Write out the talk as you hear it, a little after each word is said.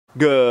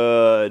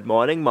Good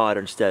morning,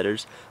 modern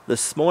steaders.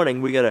 This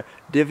morning we gotta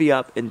divvy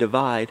up and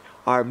divide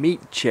our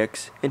meat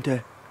chicks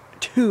into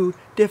two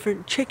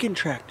different chicken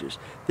tractors.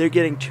 They're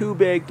getting too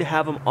big to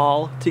have them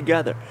all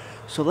together.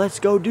 So let's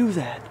go do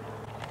that.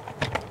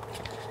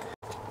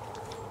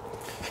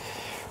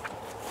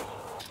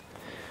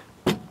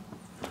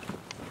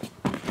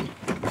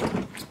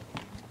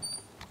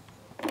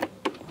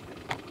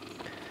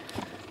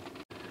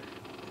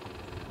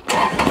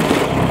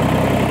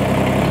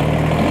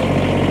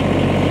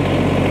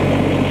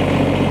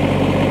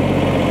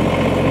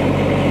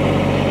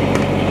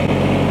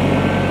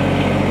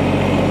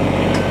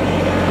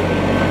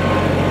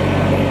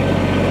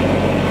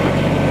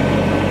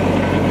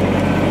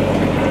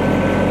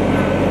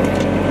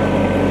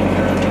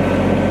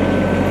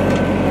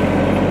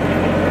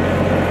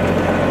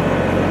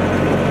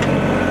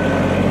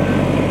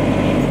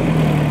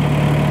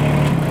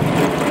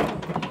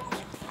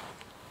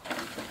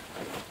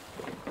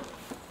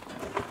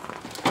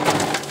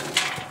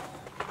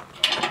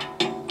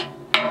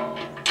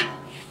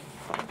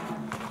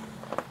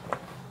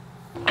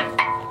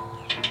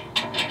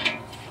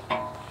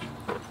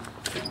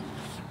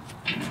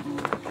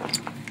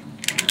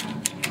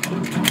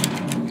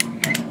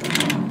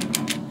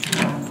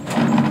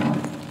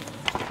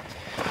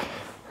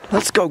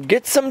 Let's go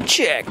get some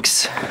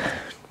chicks.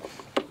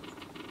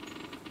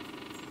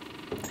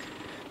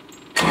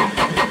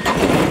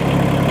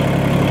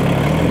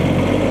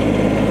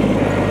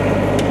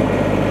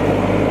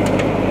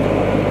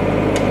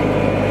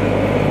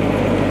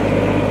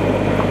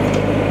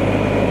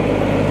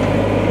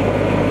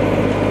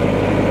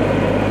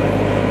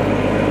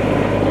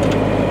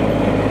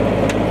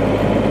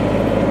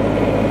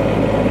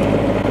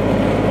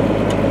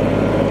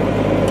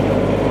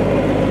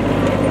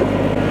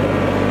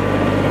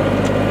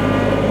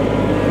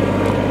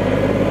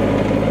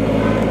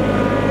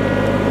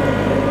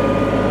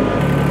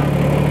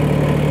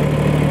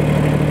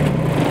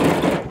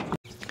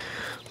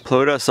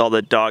 Pluto saw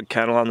the dog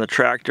kennel on the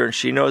tractor and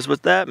she knows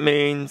what that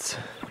means.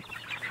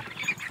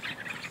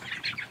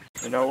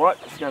 You know what?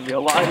 It's gonna be a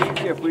lot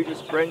easier if we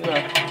just bring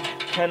the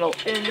kennel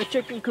in the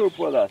chicken coop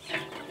with us.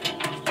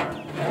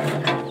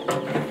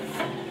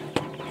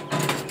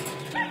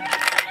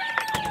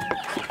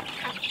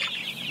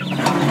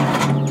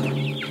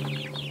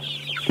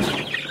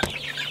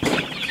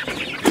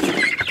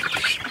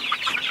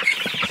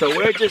 So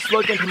we're just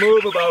looking to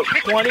move about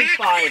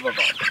 25 of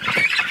them.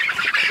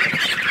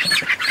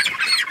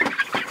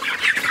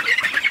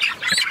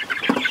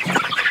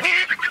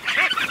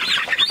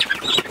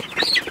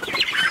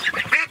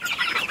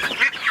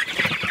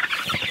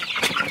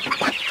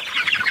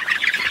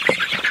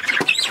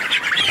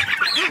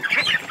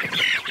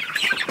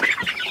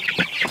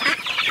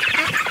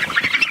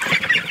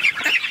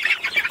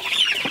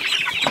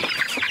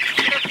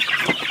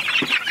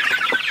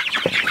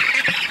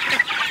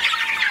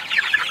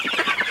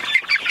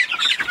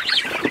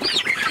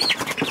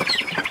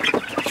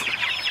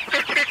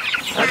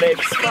 That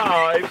makes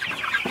 5.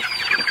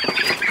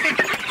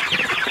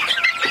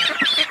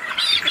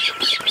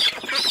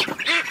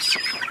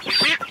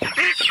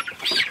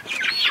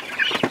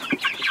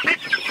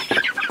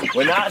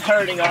 We're not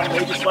hurting them,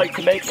 they just like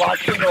to make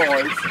lots of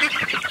noise.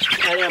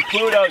 And then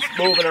Pluto's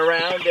moving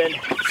around and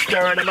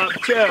stirring them up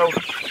too.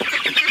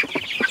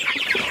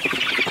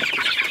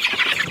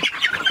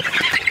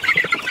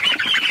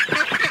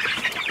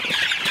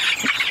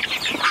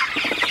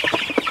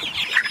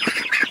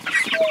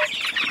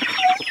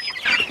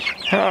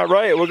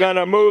 Alright, we're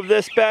gonna move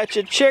this batch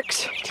of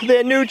chicks to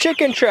their new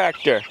chicken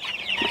tractor.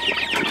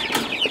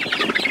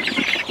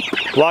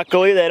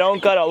 Luckily, they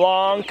don't got a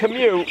long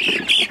commute.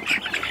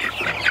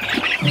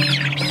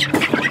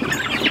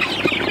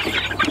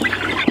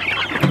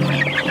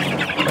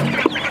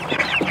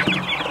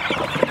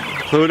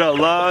 Pluto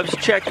loves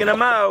checking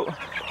them out.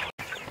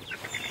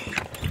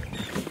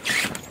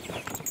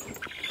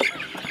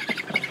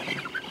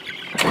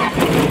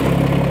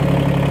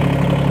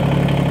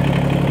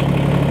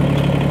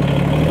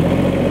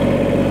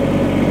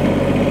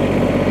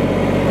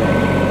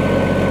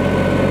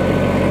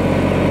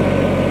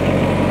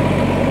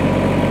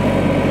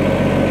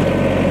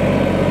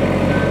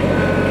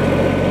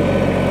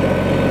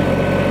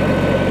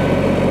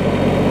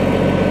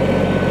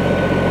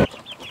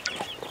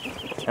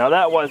 Now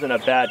that wasn't a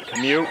bad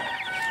commute.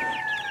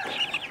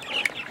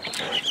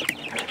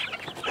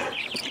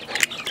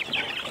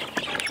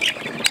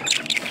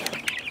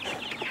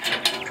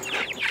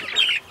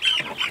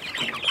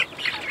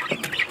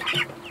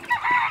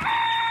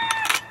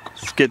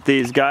 Let's get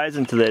these guys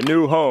into their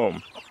new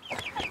home.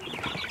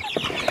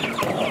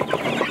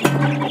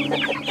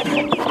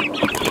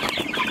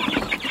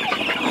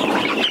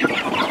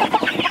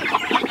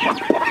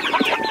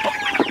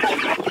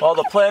 Well,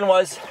 the plan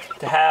was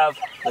to have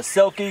the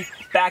Silky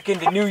back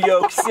into New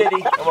York City,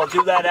 and we'll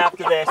do that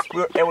after this.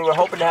 And we were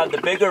hoping to have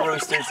the bigger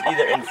roosters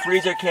either in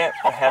freezer camp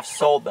or have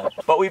sold them.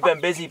 But we've been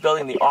busy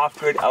building the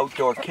off-grid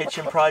outdoor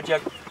kitchen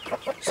project,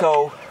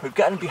 so we've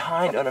gotten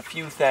behind on a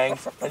few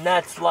things, and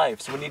that's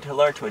life. So we need to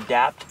learn to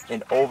adapt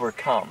and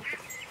overcome.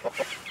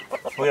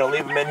 We're gonna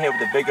leave them in here with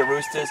the bigger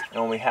roosters,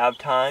 and when we have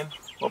time,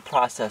 we'll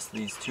process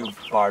these 2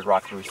 barred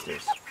rock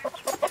roosters.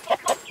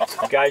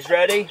 You guys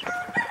ready?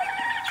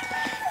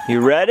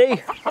 You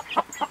ready?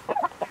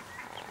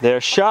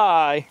 They're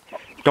shy.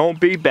 Don't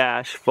be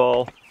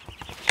bashful.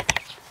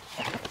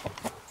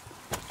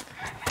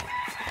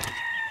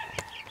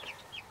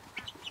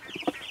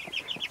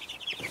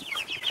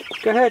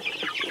 Go ahead.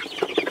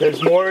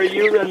 There's more of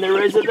you than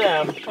there is of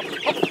them.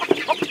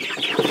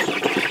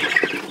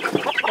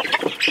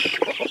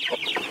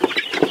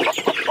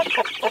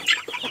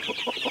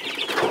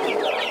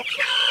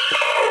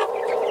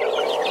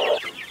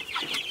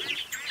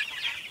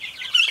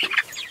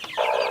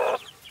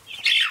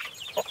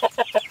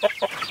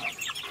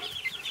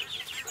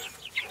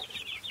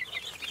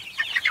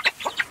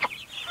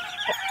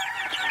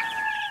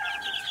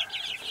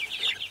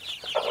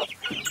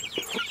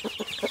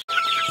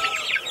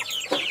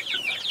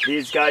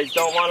 These guys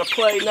don't want to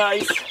play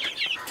nice.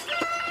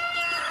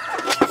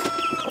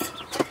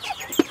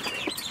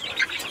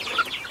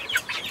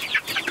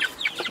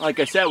 Like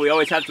I said, we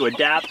always have to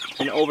adapt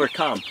and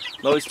overcome.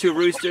 Those 2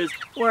 roosters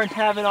weren't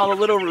having all the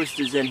little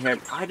roosters in here.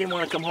 I didn't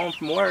want to come home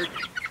from work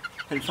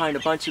and find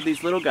a bunch of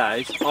these little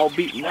guys all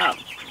beaten up.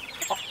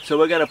 So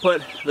we're gonna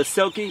put the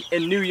Silky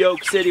in New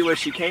York City, where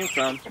she came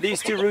from.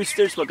 These 2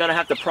 roosters, we're gonna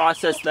have to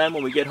process them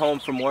when we get home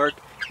from work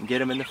and get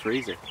them in the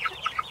freezer.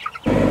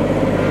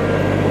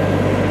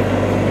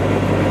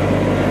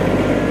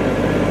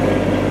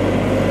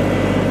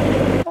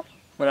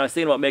 When I was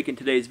thinking about making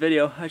today's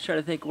video, I was trying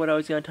to think what I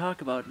was going to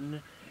talk about,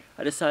 and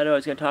I decided I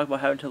was going to talk about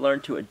having to learn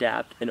to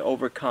adapt and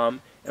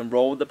overcome and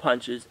roll with the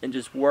punches and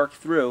just work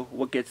through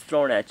what gets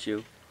thrown at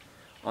you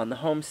on the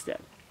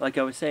homestead. Like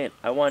I was saying,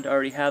 I wanted to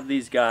already have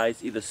these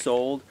guys either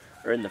sold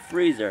or in the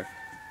freezer,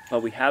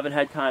 but we haven't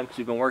had time because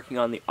we've been working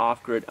on the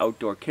off-grid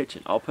outdoor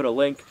kitchen. I'll put a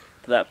link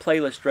to that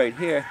playlist right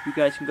here. You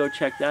guys can go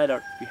check that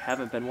out if you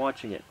haven't been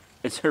watching it.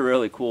 It's a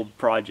really cool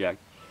project.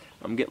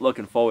 I'm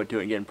looking forward to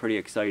it and getting pretty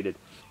excited.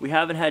 We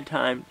haven't had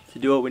time to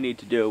do what we need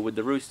to do with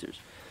the roosters.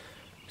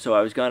 So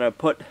I was going to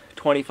put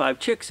 25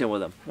 chicks in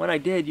with them. When I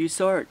did, you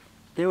saw it.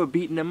 They were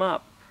beating them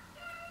up.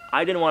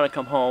 I didn't want to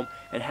come home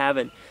and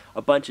having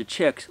a bunch of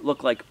chicks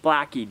look like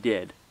Blackie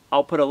did.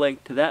 I'll put a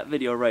link to that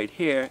video right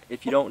here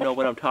if you don't know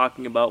what I'm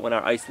talking about when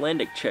our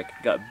Icelandic chick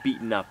got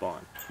beaten up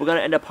on. We're going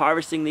to end up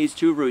harvesting these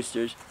 2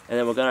 roosters, and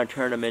then we're going to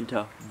turn them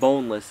into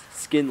boneless,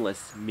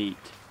 skinless meat.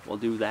 We'll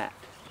do that.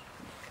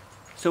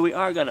 So we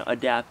are going to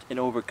adapt and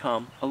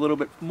overcome a little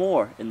bit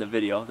more in the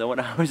video than what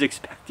I was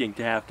expecting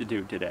to have to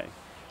do today.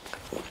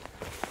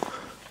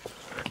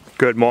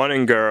 Good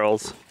morning,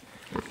 girls.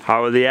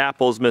 How are the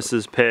apples,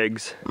 Mrs.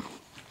 Pigs?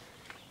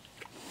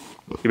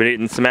 You been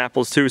eating some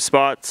apples too,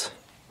 Spots?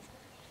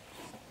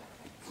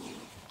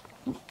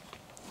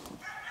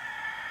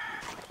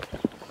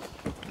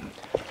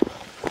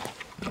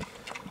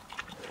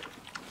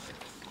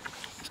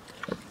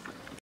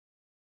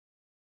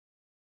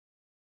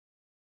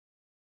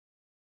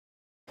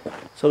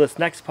 So this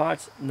next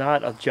part's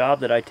not a job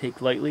that I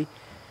take lightly,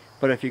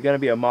 but if you're going to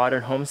be a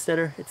modern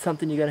homesteader, it's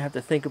something you're going to have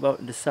to think about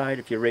and decide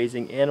if you're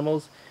raising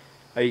animals.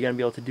 Are you going to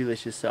be able to do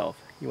this yourself?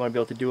 You want to be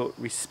able to do it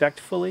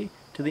respectfully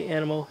to the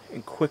animal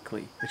and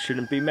quickly. It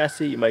shouldn't be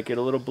messy. You might get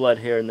a little blood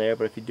here and there,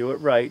 but if you do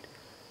it right,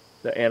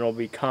 the animal will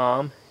be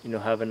calm and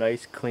you'll have a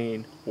nice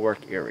clean work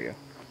area.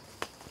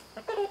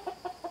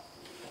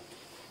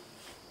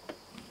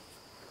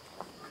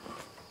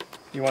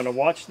 You want to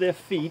watch their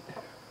feet.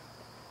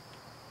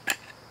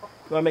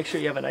 You want to make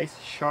sure you have a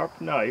nice sharp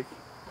knife.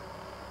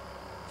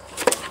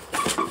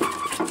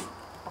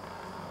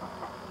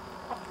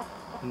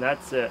 And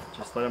that's it.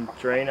 Just let them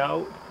drain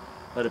out.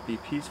 Let it be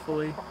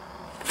peacefully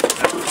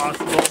as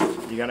possible.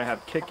 You're going to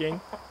have kicking.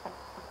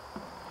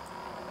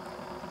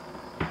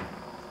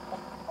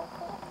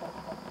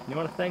 You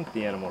want to thank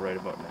the animal right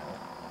about now.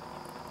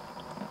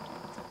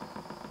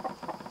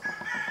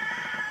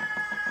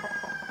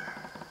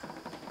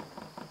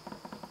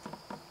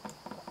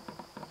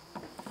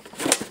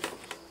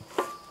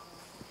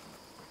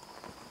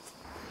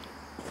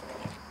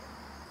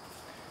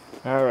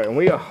 Alright, when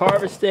we are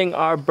harvesting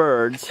our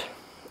birds,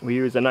 we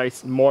use a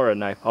nice Mora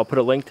knife. I'll put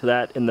a link to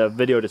that in the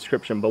video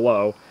description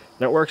below.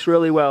 And it works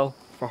really well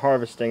for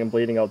harvesting and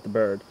bleeding out the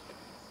bird.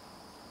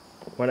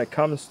 When it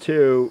comes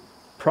to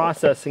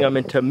processing them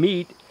into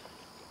meat,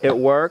 it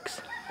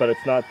works, but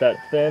it's not that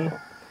thin.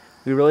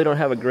 We really don't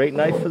have a great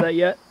knife for that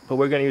yet, but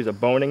we're going to use a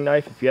boning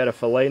knife. If you had a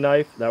fillet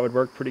knife, that would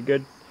work pretty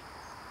good.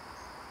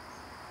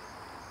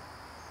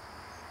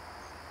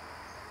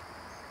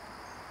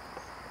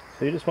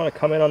 So you just want to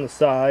come in on the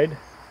side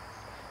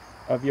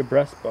of your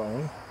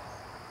breastbone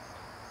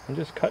and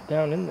just cut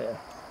down in there.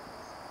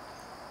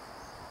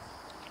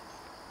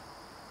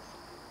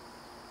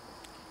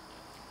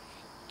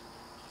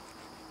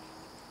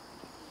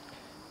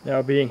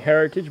 Now, being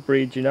heritage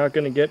breeds, you're not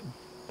going to get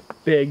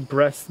big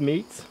breast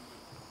meats.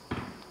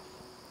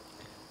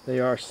 They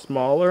are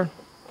smaller,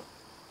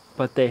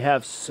 but they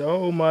have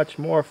so much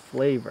more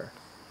flavor.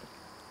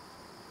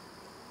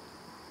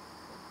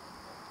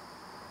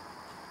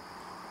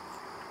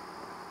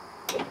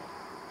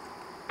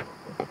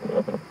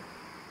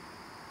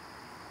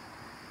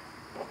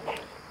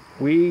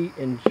 We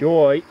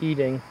enjoy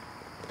eating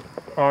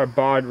our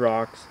barred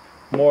rocks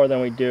more than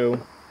we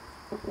do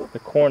the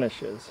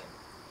Cornishes.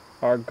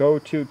 Our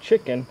go-to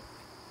chicken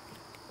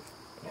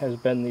has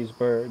been these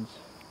birds.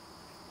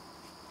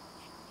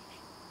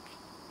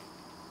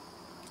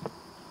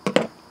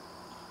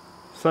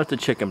 So that's a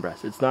chicken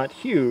breast. It's not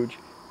huge,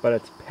 but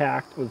it's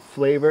packed with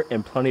flavor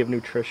and plenty of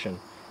nutrition.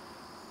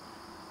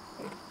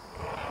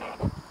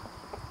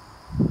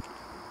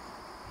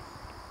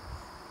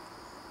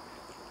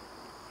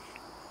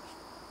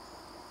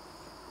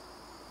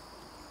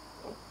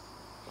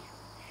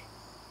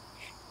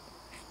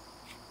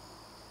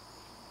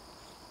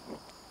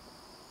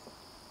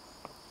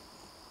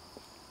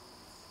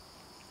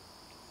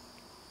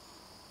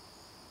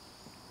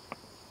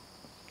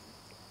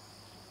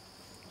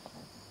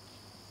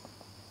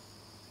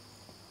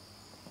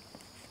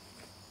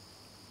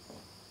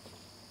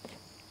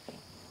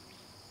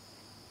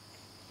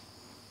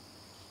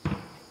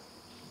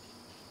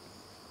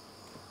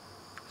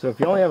 So if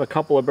you only have a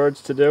couple of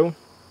birds to do,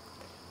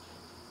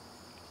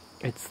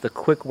 it's the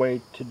quick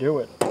way to do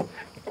it.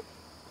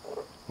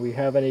 We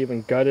haven't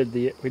even gutted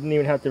we didn't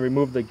even have to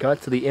remove the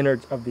guts of the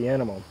innards of the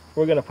animal.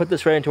 We're going to put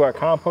this right into our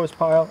compost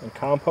pile and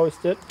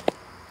compost it,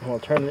 and we'll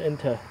turn it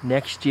into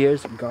next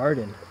year's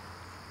garden.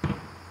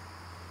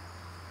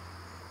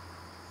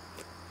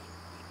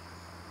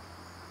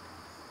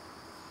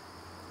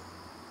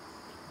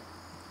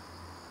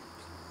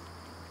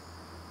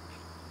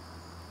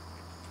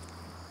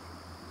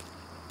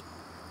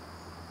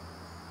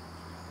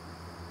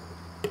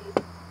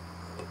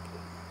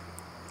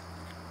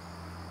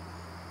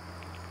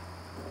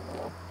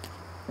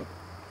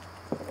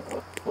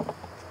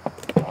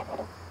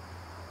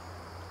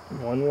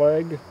 One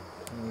leg,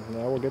 and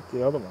now we'll get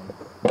the other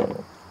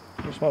one.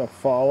 Just want to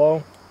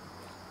follow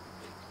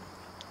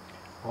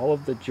all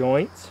of the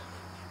joints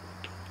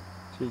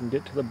so you can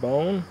get to the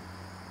bone.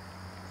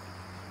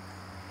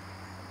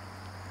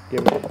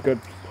 Give it a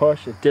good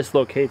push, it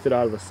dislocates it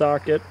out of the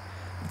socket,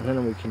 and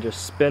then we can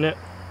just spin it.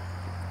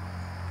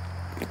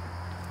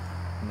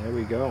 And there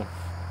we go.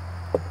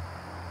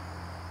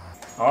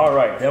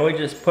 Alright, then we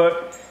just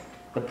put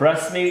the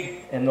breast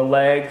meat and the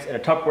legs in a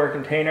Tupperware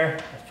container.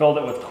 I filled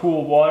it with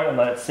cool water and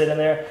let it sit in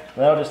there. And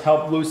that'll just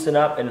help loosen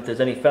up, and if there's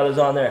any feathers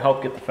on there,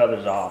 help get the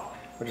feathers off.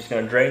 We're just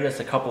gonna drain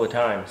this a couple of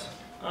times.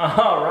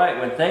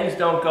 Alright, when things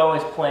don't go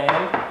as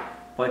planned,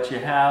 but you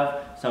have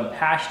some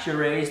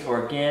pasture-raised,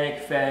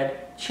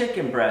 organic-fed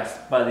chicken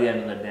breast by the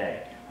end of the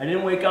day. I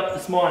didn't wake up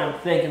this morning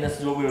thinking this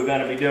is what we were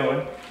gonna be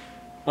doing,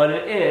 but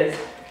it is.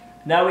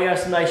 Now we have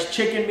some nice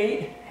chicken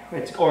meat.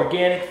 It's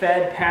organic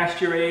fed,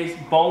 pasture raised,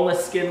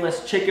 boneless,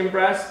 skinless chicken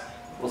breast.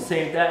 We'll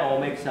save that and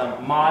we'll make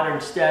some Modern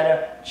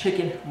Homesteading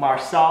chicken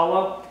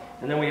marsala.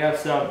 And then we have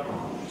some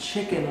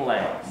chicken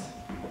legs.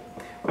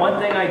 One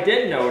thing I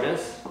did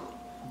notice,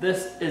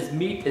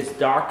 meat is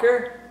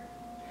darker.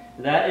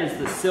 That is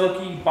the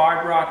silky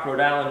barred rock Rhode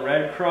Island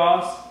Red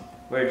Cross,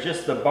 where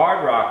just the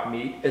barred rock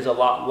meat is a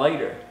lot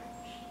lighter.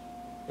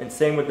 And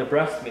same with the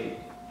breast meat.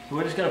 So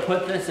we're just gonna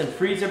put this in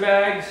freezer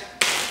bags.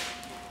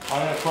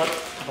 I'm going to put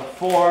the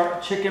 4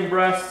 chicken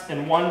breasts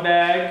in one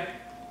bag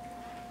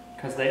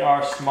because they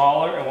are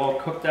smaller, and we'll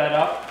cook that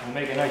up and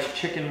make a nice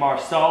chicken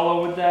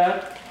marsala with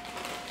that.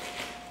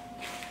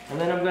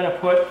 And then I'm going to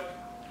put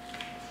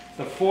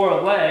the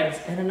 4 legs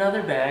in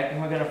another bag,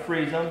 and we're going to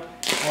freeze them.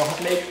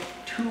 We'll make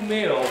 2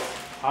 meals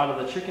out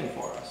of the chicken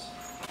for us.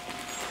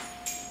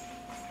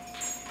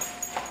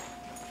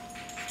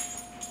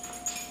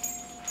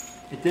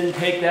 It didn't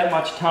take that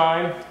much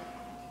time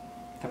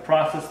to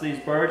process these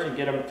birds and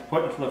get them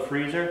put into the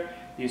freezer.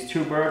 These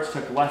 2 birds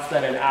took less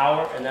than an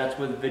hour, and that's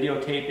with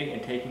videotaping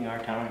and taking our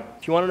time.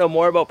 If you want to know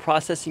more about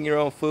processing your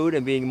own food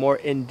and being more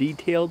in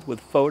detailed with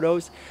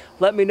photos,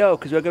 let me know,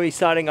 because we're going to be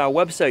starting our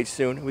website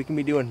soon. We can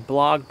be doing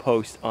blog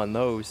posts on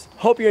those.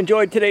 Hope you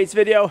enjoyed today's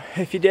video.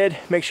 If you did,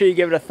 make sure you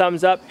give it a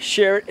thumbs up,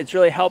 share it. It's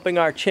really helping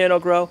our channel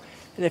grow.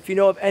 And if you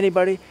know of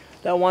anybody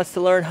that wants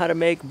to learn how to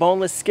make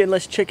boneless,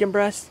 skinless chicken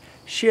breasts,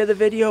 share the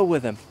video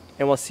with them.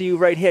 And we'll see you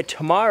right here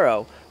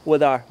tomorrow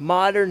with our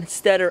Modern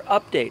Homesteader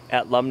update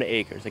at Lumnah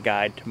Acres, a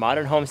guide to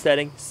modern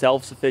homesteading,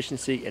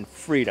 self-sufficiency, and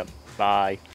freedom. Bye.